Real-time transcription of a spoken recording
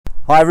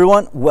Hi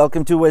everyone,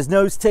 welcome to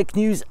WesKnows Tech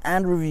News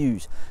and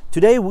Reviews.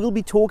 Today we'll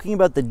be talking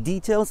about the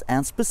details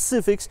and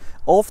specifics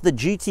of the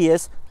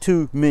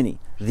GTS2 Mini,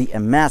 the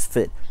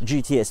Amazfit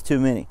GTS2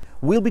 Mini.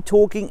 We'll be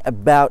talking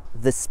about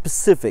the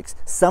specifics,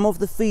 some of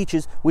the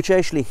features which are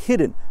actually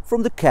hidden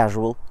from the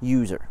casual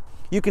user.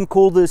 You can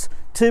call this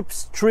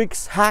tips,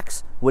 tricks,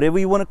 hacks, whatever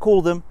you want to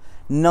call them.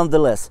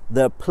 Nonetheless,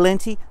 there are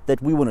plenty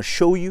that we want to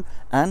show you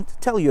and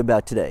tell you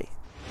about today.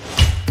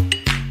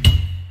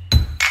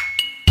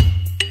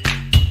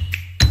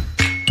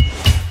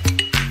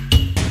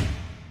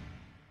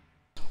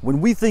 When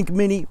we think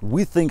mini,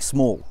 we think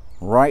small,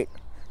 right?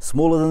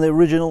 Smaller than the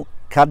original,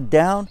 cut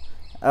down?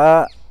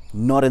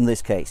 Not in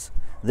this case.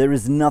 There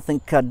is nothing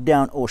cut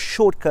down or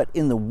shortcut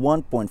in the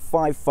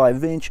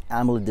 1.55-inch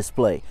AMOLED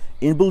display,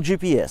 inbuilt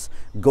GPS,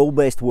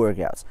 goal-based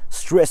workouts,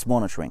 stress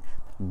monitoring,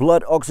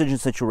 blood oxygen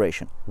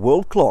saturation,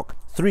 world clock,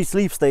 3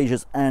 sleep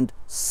stages, and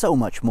so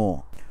much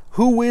more.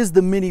 Who is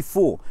the Mini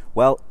for?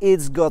 Well,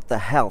 it's got the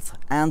health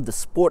and the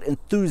sport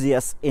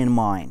enthusiasts in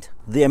mind.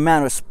 The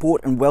amount of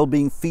sport and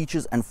well-being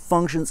features and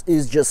functions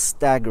is just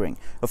staggering.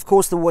 Of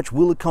course, the watch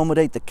will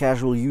accommodate the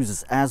casual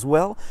users as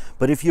well,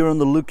 but if you're on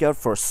the lookout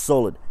for a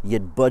solid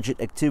yet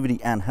budget activity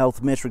and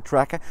health metric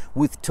tracker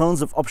with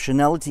tons of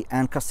optionality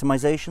and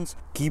customizations,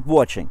 keep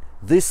watching.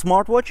 This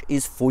smartwatch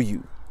is for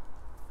you.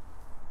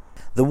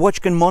 The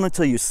watch can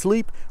monitor your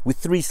sleep with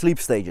 3 sleep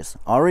stages: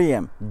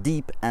 REM,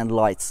 deep and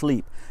light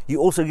sleep. You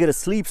also get a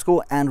sleep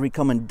score and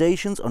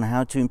recommendations on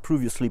how to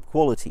improve your sleep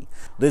quality.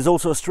 There's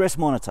also a stress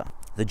monitor.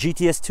 The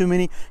GTS2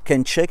 Mini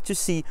can check to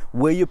see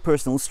where your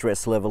personal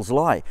stress levels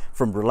lie,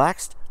 from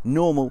relaxed,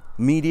 normal,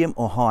 medium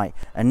or high.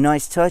 A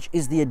nice touch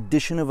is the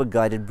addition of a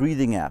guided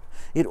breathing app.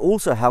 It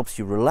also helps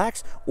you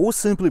relax or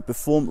simply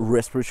perform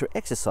respiratory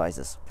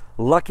exercises.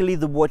 Luckily,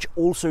 the watch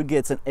also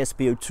gets an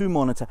SpO2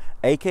 monitor,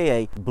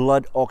 aka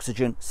blood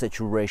oxygen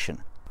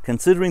saturation.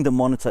 Considering the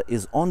monitor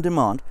is on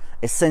demand,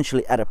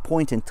 essentially at a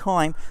point in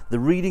time, the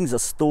readings are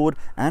stored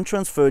and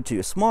transferred to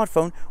your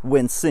smartphone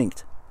when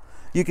synced.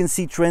 You can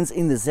see trends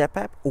in the Zepp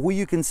app, or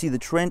you can see the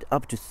trend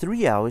up to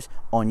 3 hours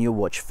on your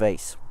watch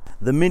face.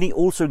 The Mini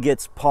also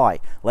gets PAI,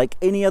 like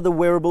any other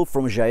wearable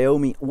from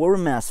Xiaomi or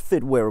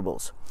Amazfit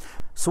wearables.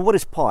 So what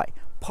is PAI?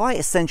 PAI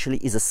essentially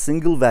is a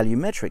single value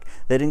metric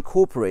that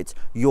incorporates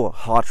your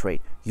heart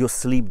rate, your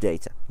sleep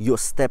data, your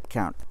step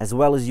count, as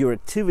well as your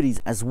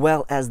activities, as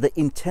well as the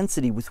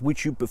intensity with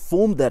which you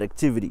perform that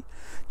activity,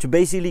 to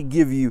basically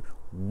give you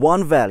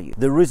one value.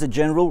 There is a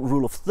general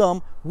rule of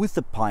thumb with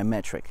the PAI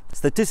metric.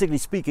 Statistically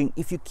speaking,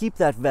 if you keep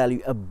that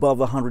value above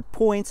 100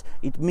 points,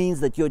 it means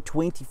that you're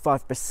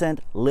 25%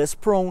 less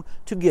prone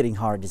to getting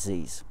heart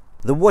disease.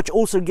 The watch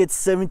also gets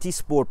 70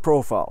 sport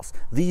profiles.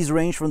 These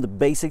range from the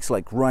basics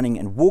like running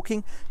and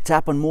walking,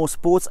 tap on more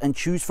sports and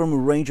choose from a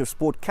range of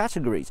sport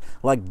categories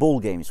like ball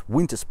games,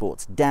 winter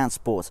sports, dance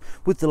sports,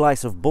 with the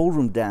likes of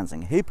ballroom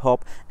dancing, hip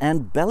hop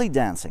and belly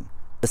dancing.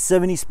 The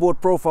 70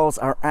 sport profiles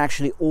are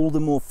actually all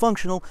the more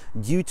functional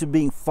due to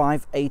being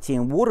 580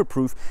 and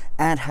waterproof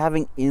and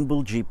having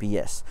inbuilt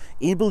GPS.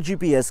 Inbuilt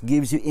GPS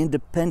gives you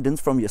independence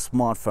from your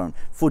smartphone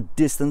for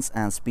distance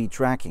and speed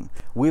tracking.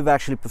 We've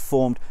actually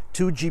performed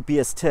 2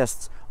 GPS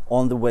tests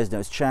on the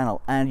WesKnows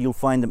channel, and you'll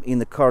find them in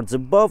the cards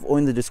above or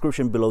in the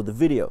description below the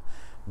video.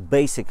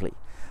 Basically,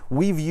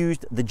 we've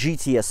used the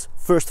GTS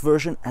first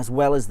version as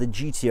well as the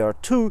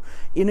GTR2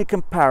 in a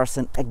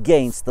comparison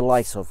against the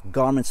likes of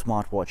Garmin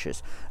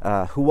smartwatches,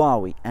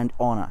 Huawei and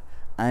Honor.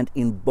 And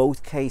in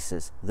both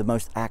cases, the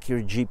most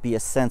accurate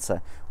GPS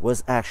sensor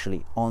was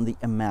actually on the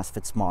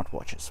Amazfit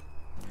smartwatches.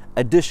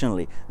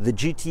 Additionally, the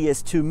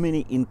GTS2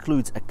 Mini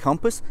includes a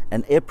compass,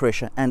 an air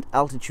pressure and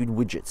altitude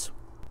widgets.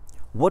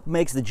 What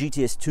makes the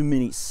GTS2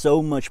 Mini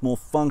so much more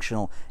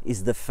functional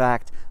is the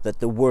fact that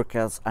the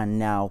workouts are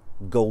now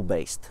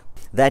goal-based.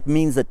 That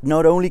means that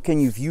not only can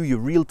you view your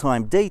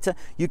real-time data,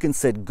 you can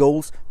set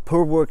goals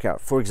per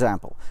workout, for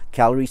example,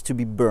 calories to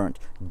be burned,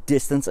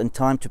 distance and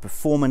time to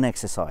perform an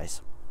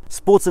exercise.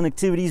 Sports and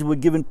activities were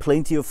given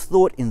plenty of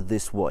thought in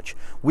this watch.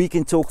 We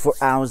can talk for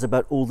hours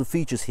about all the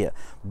features here,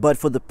 but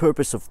for the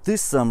purpose of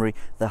this summary,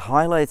 the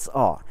highlights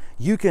are: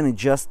 you can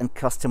adjust and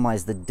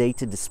customize the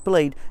data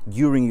displayed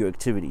during your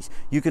activities.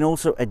 You can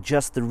also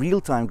adjust the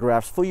real-time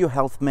graphs for your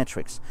health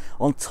metrics.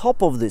 On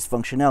top of this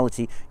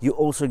functionality, you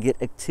also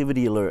get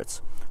activity alerts,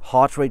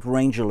 heart rate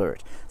range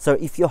alert. So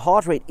if your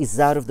heart rate is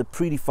out of the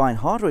predefined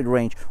heart rate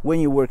range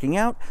when you're working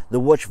out, the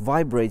watch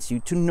vibrates you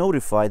to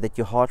notify that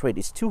your heart rate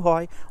is too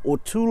high or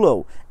too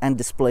low and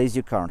displays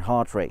your current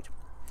heart rate.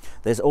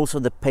 There's also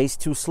the pace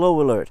too slow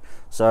alert.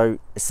 So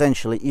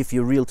essentially, if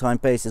your real-time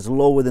pace is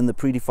lower than the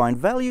predefined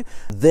value,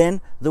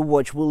 then the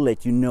watch will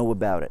let you know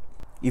about it.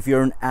 If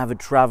you're an avid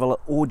traveler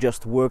or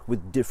just work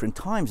with different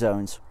time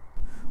zones,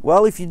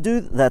 well, if you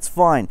do, that's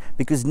fine,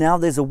 because now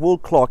there's a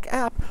world clock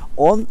app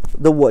on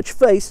the watch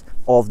face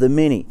of the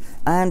Mini,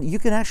 and you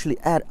can actually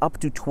add up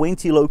to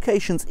 20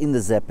 locations in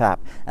the Zepp app,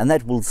 and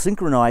that will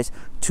synchronize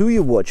to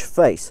your watch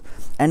face.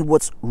 And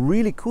what's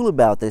really cool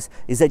about this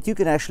is that you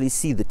can actually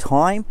see the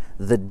time,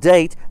 the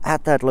date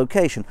at that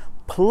location,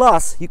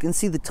 Plus, you can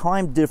see the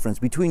time difference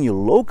between your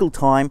local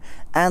time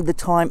and the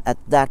time at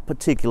that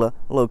particular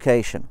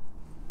location.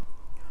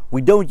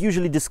 We don't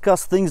usually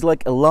discuss things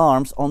like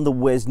alarms on the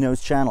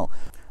WesKnows channel,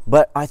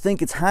 but I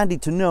think it's handy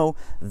to know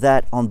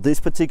that on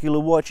this particular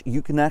watch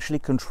you can actually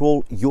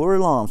control your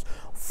alarms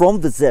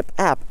from the Zepp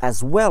app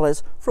as well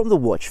as from the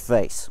watch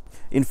face.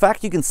 In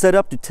fact, you can set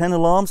up to 10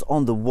 alarms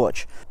on the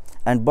watch.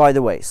 And by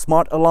the way,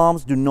 smart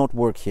alarms do not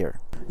work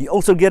here. You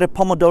also get a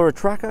Pomodoro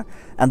tracker,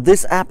 and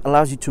this app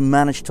allows you to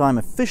manage time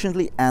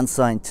efficiently and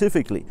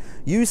scientifically.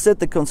 You set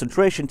the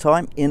concentration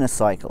time in a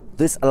cycle.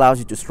 This allows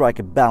you to strike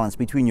a balance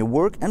between your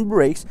work and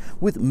breaks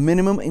with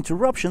minimum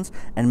interruptions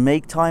and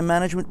make time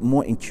management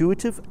more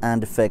intuitive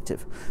and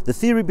effective. The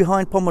theory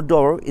behind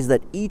Pomodoro is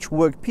that each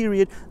work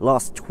period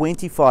lasts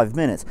 25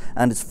 minutes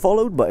and is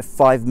followed by a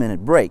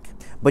 5-minute break.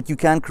 But you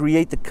can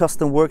create the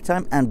custom work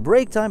time and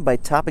break time by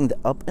tapping the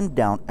up and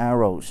down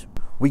arrows.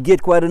 We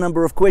get quite a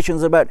number of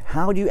questions about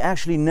how do you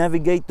actually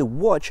navigate the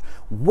watch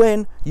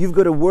when you've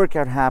got a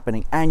workout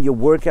happening and your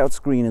workout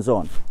screen is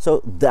on.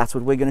 So that's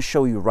what we're going to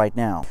show you right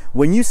now.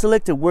 When you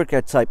select a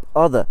workout type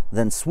other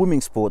than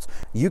swimming sports,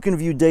 you can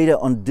view data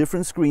on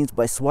different screens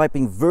by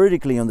swiping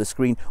vertically on the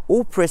screen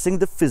or pressing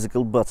the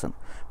physical button.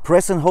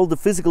 Press and hold the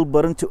physical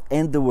button to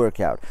end the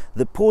workout.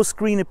 The pause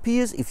screen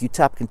appears. If you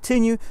tap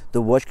continue,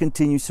 the watch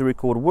continues to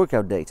record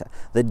workout data.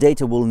 The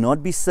data will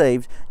not be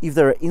saved if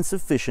there are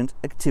insufficient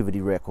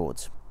activity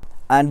records.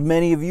 And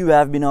many of you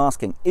have been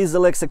asking, is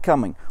Alexa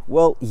coming?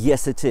 Well,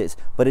 yes it is,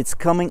 but it's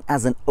coming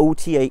as an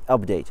OTA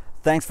update.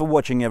 Thanks for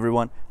watching,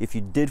 everyone. If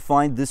you did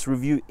find this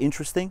review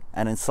interesting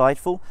and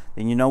insightful,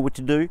 then you know what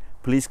to do.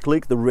 Please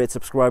click the red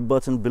subscribe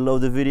button below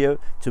the video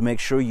to make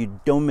sure you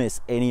don't miss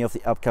any of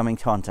the upcoming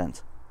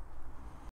content.